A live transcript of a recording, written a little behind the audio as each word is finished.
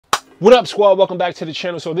What up, squad? Welcome back to the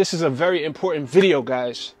channel. So this is a very important video,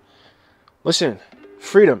 guys. Listen,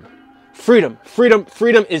 freedom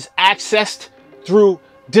is accessed through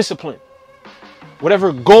discipline.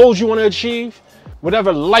 Whatever goals you want to achieve,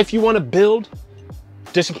 whatever life you want to build,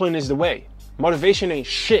 discipline is the way. Motivation ain't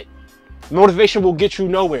shit. Motivation will get you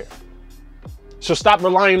nowhere. So stop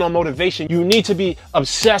relying on motivation. You need to be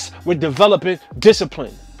obsessed with developing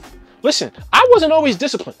discipline. Listen, I wasn't always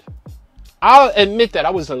disciplined. I'll admit that I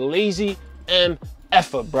was a lazy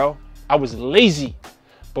MFer, bro. I was lazy.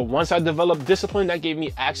 But once I developed discipline, that gave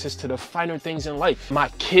me access to the finer things in life. My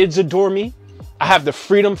kids adore me. I have the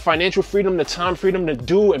freedom, financial freedom, the time freedom to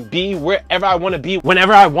do and be wherever I want to be,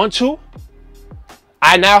 whenever I want to.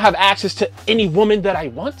 I now have access to any woman that I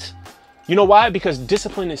want. You know why? Because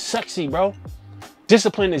discipline is sexy, bro.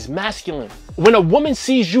 Discipline is masculine. When a woman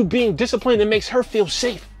sees you being disciplined, it makes her feel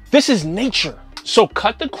safe. This is nature. So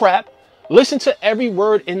cut the crap. Listen to every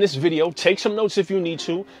word in this video, take some notes if you need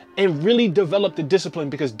to, and really develop the discipline,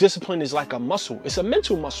 because discipline is like a muscle. It's a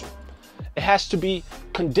mental muscle. It has to be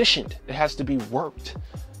conditioned. It has to be worked.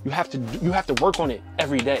 You have to work on it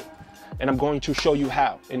every day. And I'm going to show you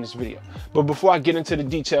how in this video. But before I get into the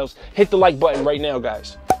details, hit the like button right now,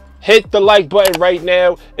 guys. Hit the like button right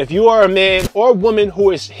now. If you are a man or a woman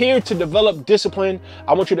who is here to develop discipline,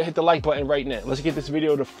 I want you to hit the like button right now. Let's get this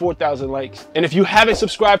video to 4,000 likes. And if you haven't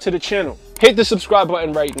subscribed to the channel, hit the subscribe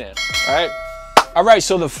button right now. All right,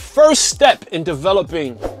 so the first step in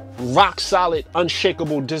developing rock solid,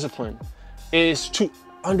 unshakable discipline is to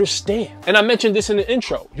understand. And I mentioned this in the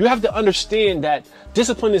intro. You have to understand that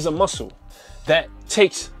discipline is a muscle that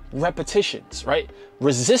takes repetitions, right?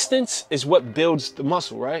 Resistance is what builds the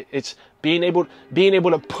muscle, right? It's being able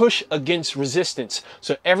to push against resistance.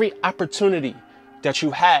 So every opportunity that you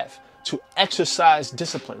have to exercise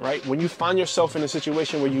discipline, right? When you find yourself in a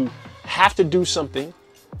situation where you have to do something,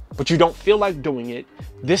 but you don't feel like doing it,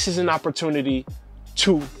 this is an opportunity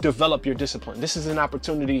to develop your discipline. This is an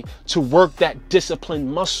opportunity to work that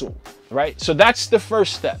discipline muscle, right? So that's the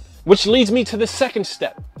first step, which leads me to the second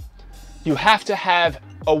step. You have to have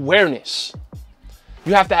awareness.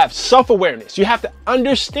 You have to have self-awareness. You have to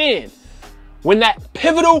understand when that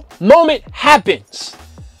pivotal moment happens,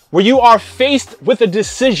 where you are faced with a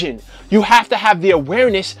decision. You have to have the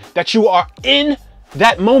awareness that you are in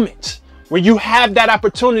that moment, where you have that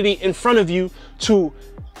opportunity in front of you to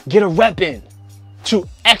get a rep in, to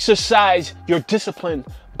exercise your discipline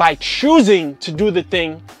by choosing to do the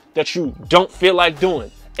thing that you don't feel like doing,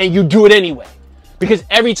 and you do it anyway. Because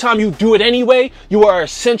every time you do it anyway, you are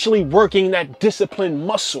essentially working that discipline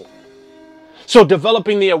muscle. So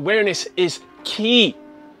developing the awareness is key,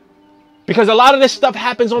 because a lot of this stuff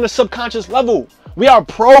happens on a subconscious level. We are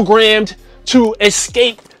programmed to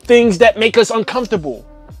escape things that make us uncomfortable.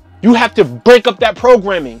 You have to break up that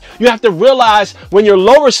programming. You have to realize when your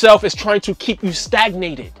lower self is trying to keep you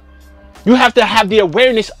stagnated. You have to have the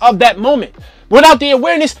awareness of that moment. Without the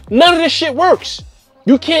awareness, none of this shit works.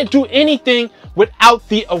 You can't do anything without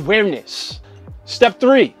the awareness. Step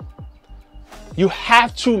 3, you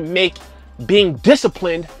have to make being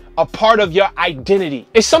disciplined a part of your identity.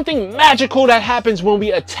 It's something magical that happens when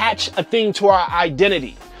we attach a thing to our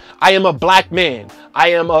identity. I am a black man.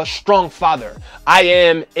 I am a strong father. I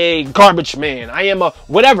am a garbage man. I am a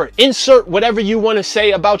whatever. Insert whatever you want to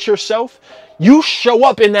say about yourself. You show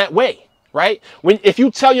up in that way, right? If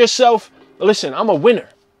you tell yourself, listen, I'm a winner,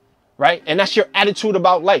 right? And that's your attitude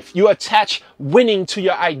about life. You attach winning to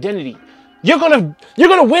your identity. You're gonna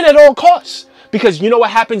win at all costs, because you know what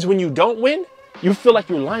happens when you don't win? You feel like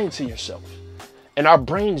you're lying to yourself. And our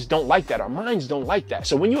brains don't like that. Our minds don't like that.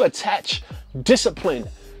 So when you attach discipline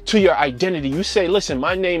to your identity, you say, listen,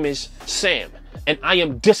 my name is Sam and I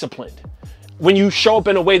am disciplined. When you show up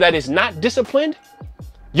in a way that is not disciplined,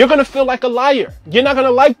 you're going to feel like a liar. You're not going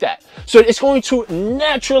to like that. So it's going to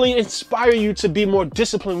naturally inspire you to be more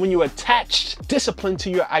disciplined when you attach discipline to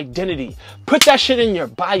your identity. Put that shit in your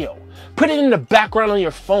bio. Put it in the background on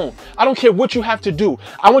your phone. I don't care what you have to do.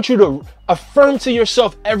 I want you to affirm to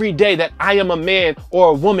yourself every day that I am a man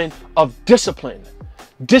or a woman of discipline.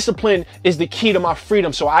 Discipline is the key to my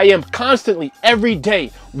freedom. So I am constantly, every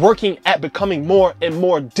day, working at becoming more and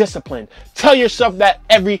more disciplined. Tell yourself that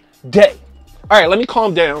every day. All right, let me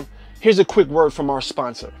calm down. Here's a quick word from our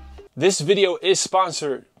sponsor. This video is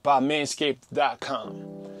sponsored by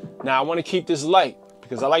Manscaped.com. Now, I want to keep this light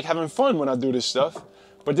because I like having fun when I do this stuff,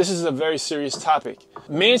 but this is a very serious topic.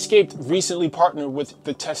 Manscaped recently partnered with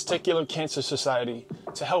the Testicular Cancer Society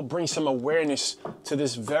to help bring some awareness to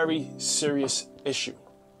this very serious issue.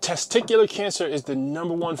 Testicular cancer is the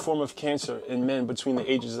 #1 form of cancer in men between the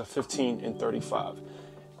ages of 15 and 35.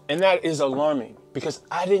 And that is alarming. because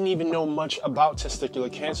I didn't even know much about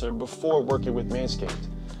testicular cancer before working with Manscaped.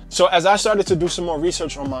 So as I started to do some more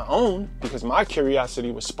research on my own, because my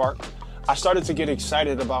curiosity was sparked, I started to get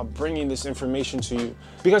excited about bringing this information to you,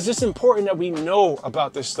 because it's important that we know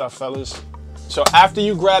about this stuff, fellas. So after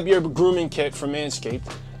you grab your grooming kit from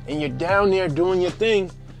Manscaped and you're down there doing your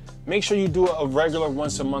thing, make sure you do a regular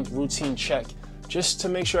once a month routine check just to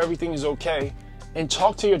make sure everything is okay, and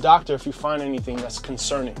talk to your doctor if you find anything that's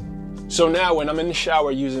concerning. So now when I'm in the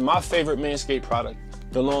shower using my favorite Manscaped product,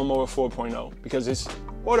 the Lawnmower 4.0, because it's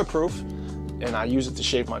waterproof, and I use it to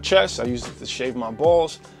shave my chest, I use it to shave my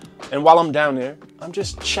balls, and while I'm down there, I'm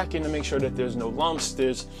just checking to make sure that there's no lumps,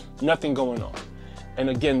 there's nothing going on. And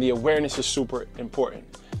again, the awareness is super important.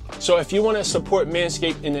 So if you want to support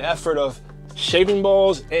Manscaped in the effort of shaving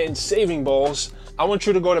balls and saving balls, I want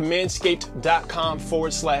you to go to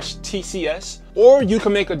manscaped.com/TCS, or you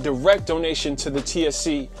can make a direct donation to the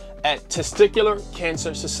TSC at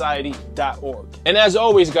testicularcancersociety.org. And as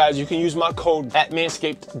always, guys, you can use my code at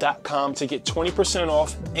manscaped.com to get 20%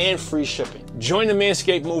 off and free shipping. Join the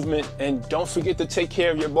Manscaped movement, and don't forget to take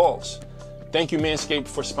care of your balls. Thank you, Manscaped,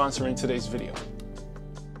 for sponsoring today's video.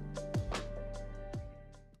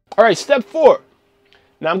 All right, step 4.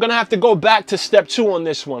 Now I'm gonna have to go back to step 2 on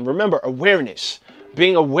this one. Remember, awareness,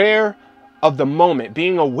 being aware of the moment,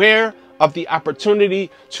 being aware of the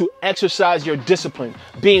opportunity to exercise your discipline,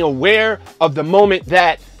 being aware of the moment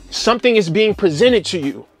that something is being presented to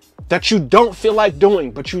you that you don't feel like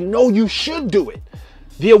doing, but you know you should do it.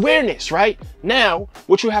 The awareness, right? Now,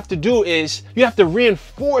 what you have to do is you have to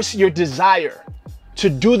reinforce your desire to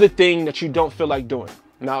do the thing that you don't feel like doing.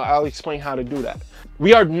 Now, I'll explain how to do that.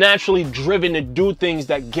 We are naturally driven to do things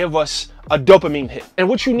that give us a dopamine hit. And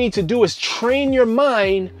what you need to do is train your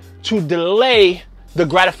mind to delay the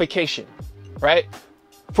gratification, right?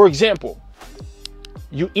 For example,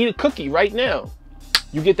 you eat a cookie right now,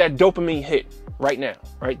 you get that dopamine hit right now,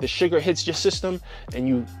 right? The sugar hits your system and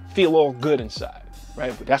you feel all good inside,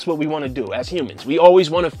 right? That's what we want to do as humans. We always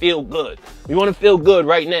want to feel good. We want to feel good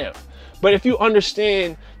right now. But if you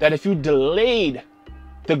understand that if you delayed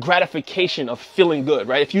the gratification of feeling good,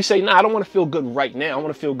 right? If you say, nah, I don't want to feel good right now, I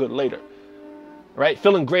want to feel good later, right?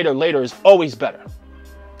 Feeling greater later is always better.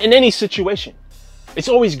 In any situation, it's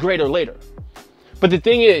always greater later. But the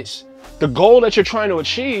thing is, the goal that you're trying to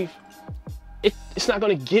achieve, it's not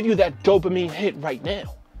going to give you that dopamine hit right now.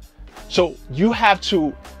 So you have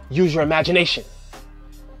to use your imagination.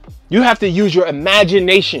 You have to use your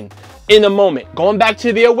imagination in the moment. Going back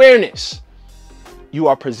to the awareness. You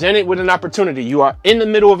are presented with an opportunity. You are in the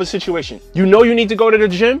middle of a situation. You know you need to go to the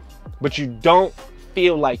gym, but you don't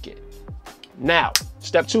feel like it. Now,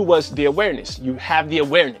 step 2 was the awareness. You have the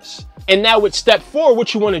awareness. And now with step 4,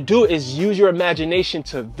 what you want to do is use your imagination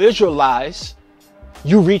to visualize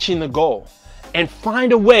you reaching the goal and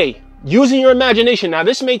find a way using your imagination. Now,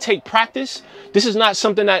 this may take practice. This is not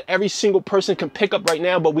something that every single person can pick up right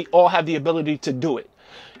now, but we all have the ability to do it.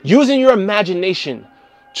 Using your imagination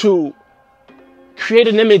to create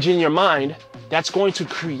an image in your mind that's going to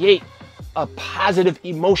create a positive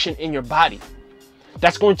emotion in your body.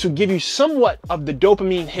 That's going to give you somewhat of the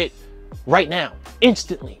dopamine hit right now,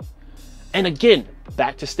 instantly. And again,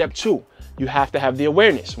 back to step 2, you have to have the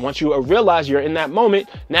awareness. Once you realize you're in that moment,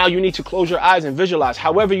 now you need to close your eyes and visualize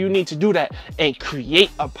however you need to do that and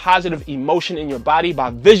create a positive emotion in your body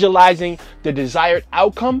by visualizing the desired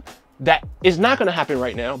outcome that is not going to happen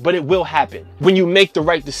right now, but it will happen when you make the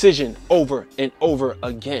right decision over and over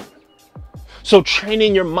again. So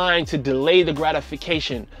training your mind to delay the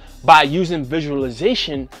gratification by using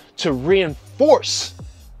visualization to reinforce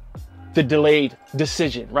the delayed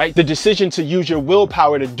decision, right? The decision to use your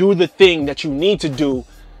willpower to do the thing that you need to do,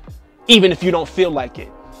 even if you don't feel like it.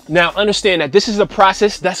 Now, understand that this is a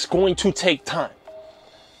process that's going to take time.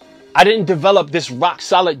 I didn't develop this rock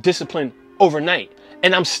solid discipline overnight.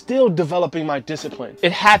 And I'm still developing my discipline.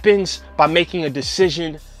 It happens by making a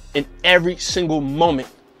decision in every single moment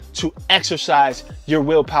to exercise your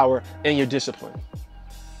willpower and your discipline.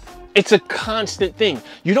 It's a constant thing.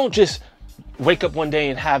 You don't just wake up one day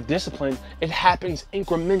and have discipline. It happens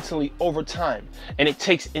incrementally over time. And it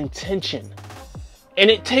takes intention. And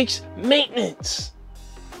it takes maintenance.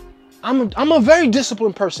 I'm a very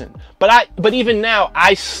disciplined person. But even now,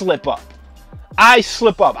 I slip up. I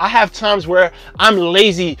have times where I'm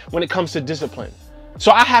lazy when it comes to discipline.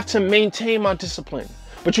 So I have to maintain my discipline.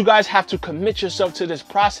 But you guys have to commit yourself to this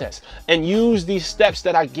process and use these steps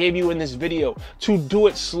that I gave you in this video to do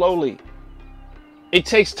it slowly. It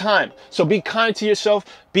takes time. So be kind to yourself.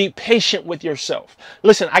 Be patient with yourself.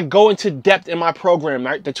 Listen, I go into depth in my program,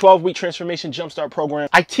 right? The 12-week transformation jumpstart program.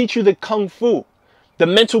 I teach you the kung fu the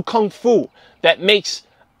mental kung fu that makes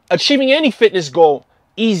achieving any fitness goal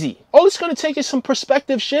easy. All it's going to take is some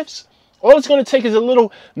perspective shifts. All it's going to take is a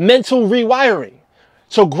little mental rewiring.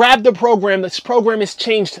 So grab the program. This program has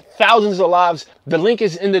changed thousands of lives. The link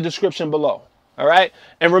is in the description below. All right.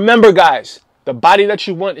 And remember, guys, the body that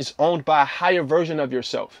you want is owned by a higher version of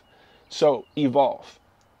yourself. So evolve.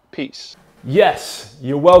 Peace. Yes,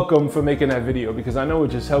 you're welcome for making that video because I know it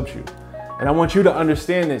just helps you. And I want you to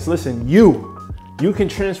understand this. Listen, you can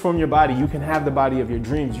transform your body. You can have the body of your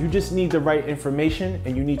dreams. You just need the right information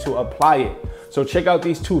and you need to apply it. So check out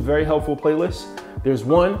these two very helpful playlists. There's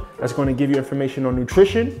one that's going to give you information on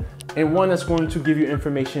nutrition and one that's going to give you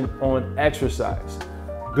information on exercise.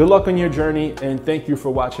 Good luck on your journey and thank you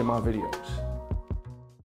for watching my videos.